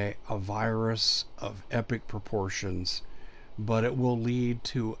by a virus of epic proportions, but it will lead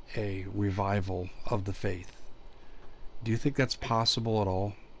to a revival of the faith. Do you think that's possible at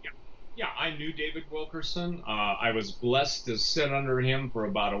all? Yeah, I knew David Wilkerson. I was blessed to sit under him for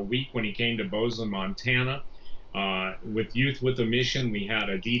about a week when he came to Bozeman, Montana. With Youth with a Mission, we had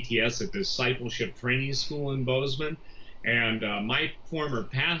a DTS, a discipleship training school in Bozeman. And my former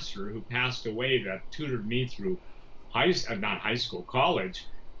pastor, who passed away, that tutored me through not high school, college,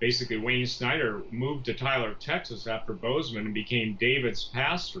 basically Wayne Snyder moved to Tyler, Texas after Bozeman and became David's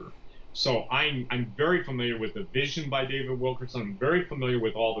pastor. So I'm very familiar with the vision by David Wilkerson. I'm very familiar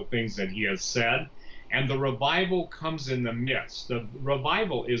with all the things that he has said. And the revival comes in the midst. The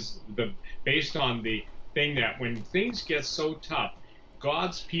revival is based on the thing that when things get so tough,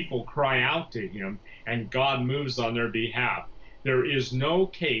 God's people cry out to him and God moves on their behalf. There is no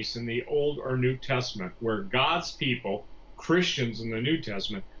case in the Old or New Testament where God's people, Christians in the New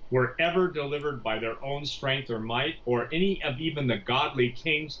Testament, were ever delivered by their own strength or might, or any of even the godly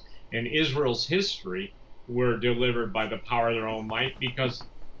kings in Israel's history were delivered by the power of their own might, because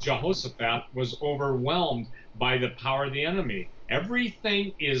Jehoshaphat was overwhelmed by the power of the enemy.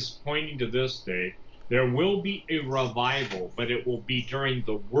 Everything is pointing to this day. There will be a revival, but it will be during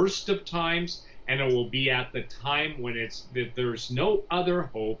the worst of times, and it will be at the time when there's no other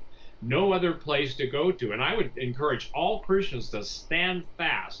hope, no other place to go to. And I would encourage all Christians to stand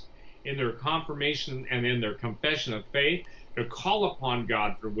fast in their confirmation and in their confession of faith, to call upon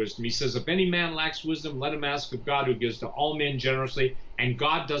God for wisdom. He says, if any man lacks wisdom, let him ask of God, who gives to all men generously. And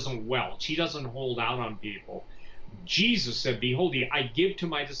God doesn't welch. He doesn't hold out on people. Jesus said, behold, I give to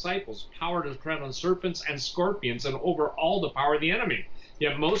my disciples power to tread on serpents and scorpions and over all the power of the enemy.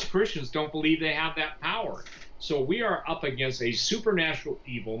 Yet most Christians don't believe they have that power. So we are up against a supernatural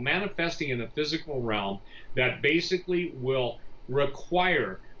evil manifesting in the physical realm that basically will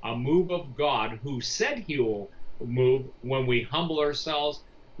require a move of God, who said he will move when we humble ourselves,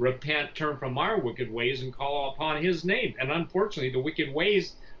 repent, turn from our wicked ways, and call upon his name. And unfortunately, the wicked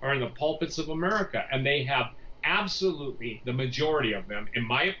ways are in the pulpits of America, and they have absolutely, the majority of them, in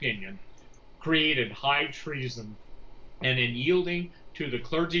my opinion, created high treason, and in yielding to the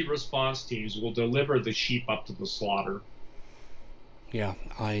clergy response teams will deliver the sheep up to the slaughter. Yeah,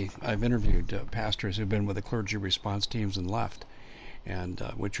 I've interviewed pastors who've been with the clergy response teams and left. And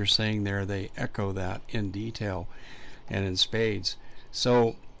what you're saying there, they echo that in detail and in spades.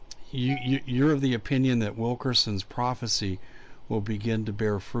 So you're of the opinion that Wilkerson's prophecy will begin to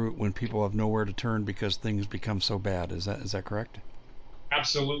bear fruit when people have nowhere to turn because things become so bad. Is that correct?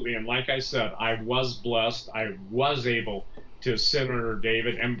 Absolutely. And like I said, I was blessed. I was able to sit under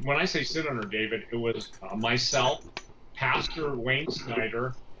David. And when I say sit under David, it was myself, Pastor Wayne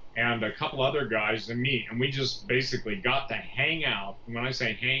Snyder, and a couple other guys and me. And we just basically got to hang out. And when I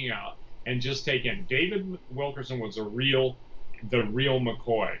say hang out, and just take in. David Wilkerson was the real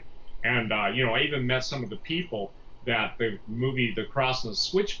McCoy. And, I even met some of the people that the movie The Cross and the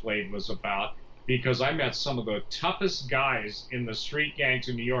Switchblade was about, because I met some of the toughest guys in the street gangs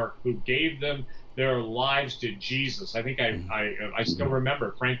in New York who gave them their lives to Jesus. I think I still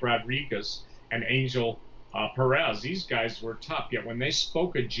remember Frank Rodriguez and Angel Perez. These guys were tough, yet when they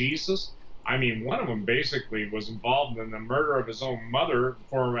spoke of Jesus, I mean, one of them basically was involved in the murder of his own mother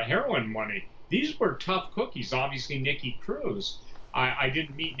for heroin money. These were tough cookies. Obviously, Nikki Cruz. I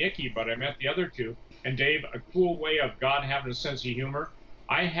didn't meet Nikki, but I met the other two. And Dave, a cool way of God having a sense of humor.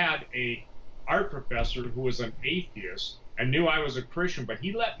 I had a art professor who was an atheist and knew I was a Christian, but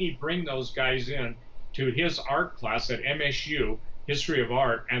he let me bring those guys in to his art class at MSU, History of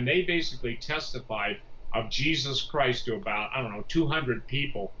Art, and they basically testified of Jesus Christ to about, I don't know, 200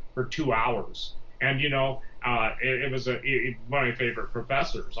 people for 2 hours. And, it was one of my favorite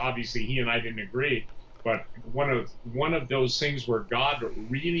professors. Obviously, he and I didn't agree, but one of those things where God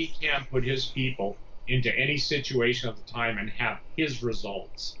really can put his people into any situation of the time and have his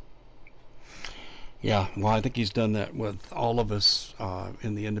results. Yeah, well, I think he's done that with all of us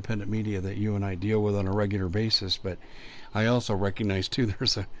in the independent media that you and I deal with on a regular basis. But I also recognize too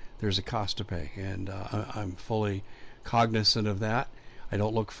there's a cost to pay, and I'm fully cognizant of that. I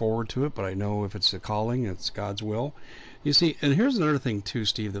don't look forward to it, but I know if it's a calling, it's God's will. You see, and here's another thing too,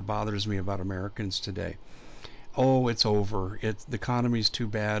 Steve, that bothers me about Americans today. Oh, it's over. The economy's too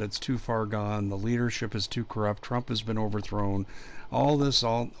bad. It's too far gone. The leadership is too corrupt. Trump has been overthrown. All this,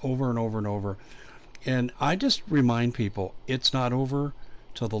 all over and over and over. And I just remind people, it's not over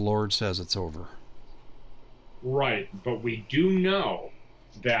till the Lord says it's over. Right, but we do know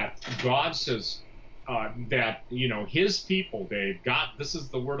that God says that His people, Dave. God, this is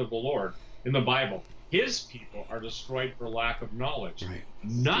the word of the Lord in the Bible. His people are destroyed for lack of knowledge, Right.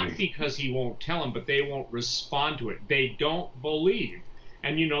 not because He won't tell them, but they won't respond to it. They don't believe,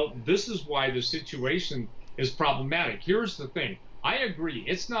 and this is why the situation is problematic. Here's the thing. I agree.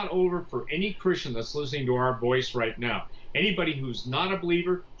 It's not over for any Christian that's listening to our voice right now. Anybody who's not a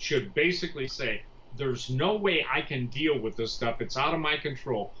believer should basically say, there's no way I can deal with this stuff. It's out of my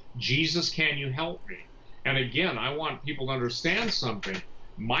control. Jesus, can you help me? And again, I want people to understand something.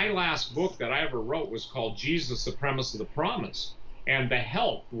 My last book that I ever wrote was called Jesus, the Premise of the Promise. And the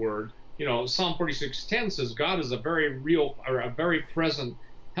help word, Psalm 46:10 says God is a very real or a very present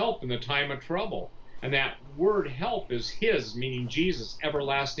help in the time of trouble. And that word help is His, meaning Jesus,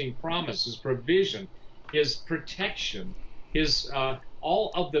 everlasting promise, His provision, His protection, His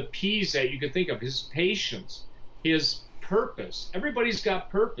all of the P's that you could think of, His patience, His purpose. Everybody's got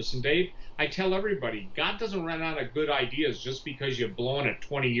purpose. And Dave, I tell everybody, God doesn't run out of good ideas just because you've blown it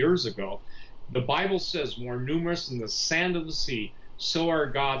 20 years ago. The Bible says, more numerous than the sand of the sea, so are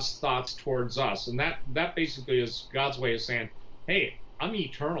God's thoughts towards us. And that basically is God's way of saying, hey, I'm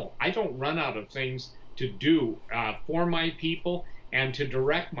eternal. I don't run out of things to do for my people and to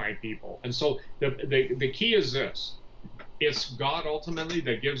direct my people. And so the key is this. It's God ultimately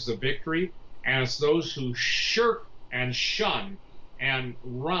that gives the victory, and it's those who shirk and shun and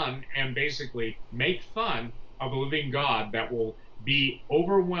run and basically make fun of the living God that will be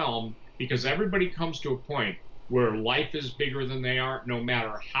overwhelmed, because everybody comes to a point where life is bigger than they are, no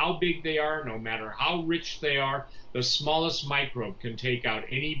matter how big they are, no matter how rich they are. The smallest microbe can take out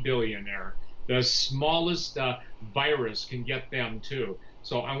any billionaire. The smallest virus can get them too.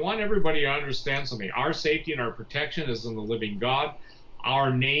 So I want everybody to understand something. Our safety and our protection is in the living God.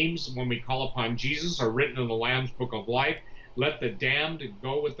 Our names, when we call upon Jesus, are written in the Lamb's Book of Life. Let the damned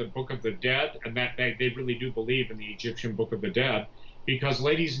go with the Book of the Dead, and that they really do believe in the Egyptian Book of the Dead. Because,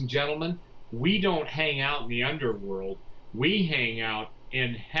 ladies and gentlemen, we don't hang out in the underworld. We hang out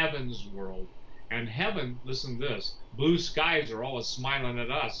in heaven's world. And heaven, listen to this, blue skies are always smiling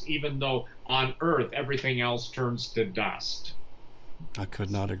at us, even though on earth everything else turns to dust. I could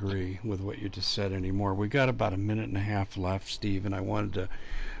not agree with what you just said anymore. We got about a minute and a half left, Steve, and I wanted to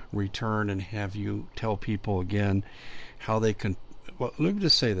return and have you tell people again how they can. Well, let me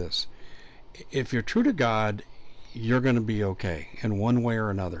just say this. If you're true to God, you're going to be okay in one way or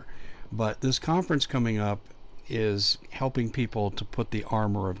another. But this conference coming up is helping people to put the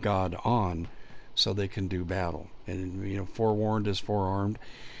armor of God on so they can do battle. And, forewarned is forearmed.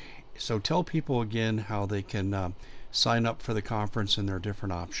 So tell people again how they can sign up for the conference and their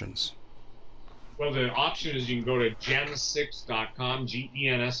different options. Well, the option is you can go to gen6.com,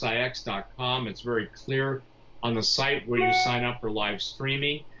 GENSIX.com. It's very clear on the site where you sign up for live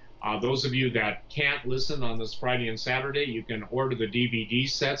streaming. Those of you that can't listen on this Friday and Saturday, you can order the DVD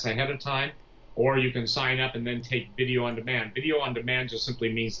sets ahead of time, or you can sign up and then take video on demand. Video on demand just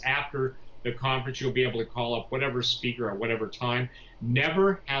simply means after the conference, you'll be able to call up whatever speaker at whatever time.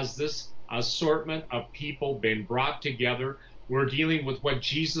 Never has this assortment of people been brought together. We're dealing with what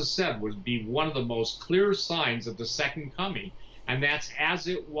Jesus said would be one of the most clear signs of the second coming, and that's as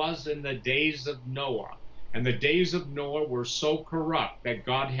it was in the days of Noah. And the days of Noah were so corrupt that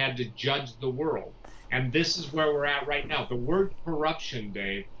God had to judge the world. And this is where we're at right now. The word corruption,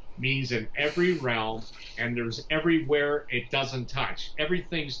 Dave, means in every realm, and there's everywhere it doesn't touch.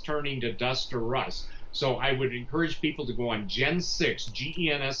 Everything's turning to dust or rust. So I would encourage people to go on Gen6,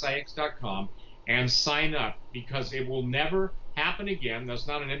 GENSIX.com, and sign up because it will never happen again. That's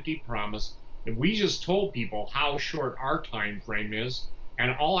not an empty promise. And we just told people how short our time frame is.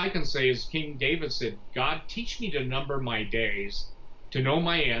 And all I can say is King David said, God, teach me to number my days, to know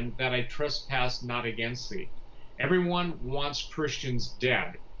my end, that I trespass not against thee. Everyone wants Christians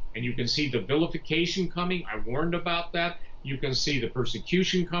dead. And you can see the vilification coming. I warned about that. You can see the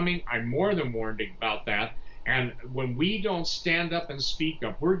persecution coming. I more than warned about that. And when we don't stand up and speak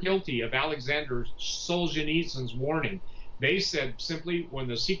up, we're guilty of Alexander Solzhenitsyn's warning. They said simply when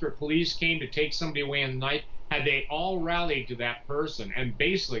the secret police came to take somebody away in the night, had they all rallied to that person and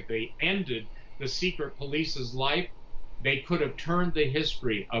basically ended the secret police's life, they could have turned the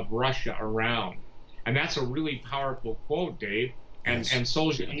history of Russia around. And that's a really powerful quote, Dave. Yes. And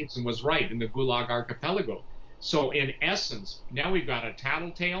Solzhenitsyn was right in the Gulag Archipelago. So in essence, now we've got a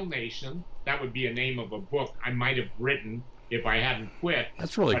tattletale nation. That would be a name of a book I might have written if I hadn't quit.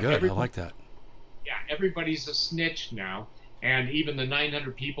 That's really But good. I like that. yeah, everybody's a snitch now. And even the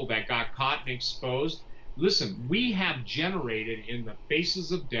 900 people that got caught and exposed. Listen, we have generated in the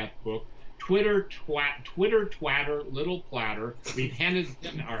Faces of Death book Twitter twatter, little platter. We've handed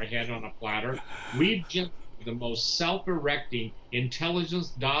them our head on a platter. We've generated the most self-erecting intelligence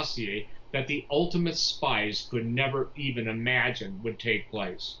dossier that the ultimate spies could never even imagine would take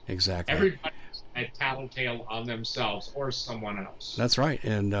place. Exactly. Everybody's a tattletale on themselves or someone else. That's right.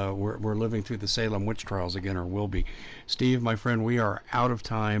 And we're living through the Salem witch trials again, or will be. Steve, my friend, we are out of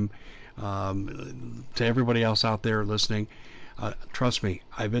time. To everybody else out there listening, trust me,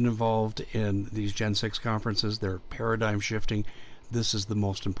 I've been involved in these Gen 6 conferences. They're paradigm shifting. This is the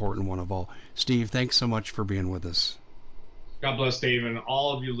most important one of all. Steve, thanks so much for being with us. God bless Dave and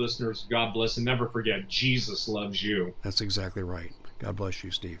all of you listeners. God bless. And never forget, Jesus loves you. That's exactly right. God bless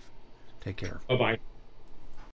you, Steve. Take care. Bye bye.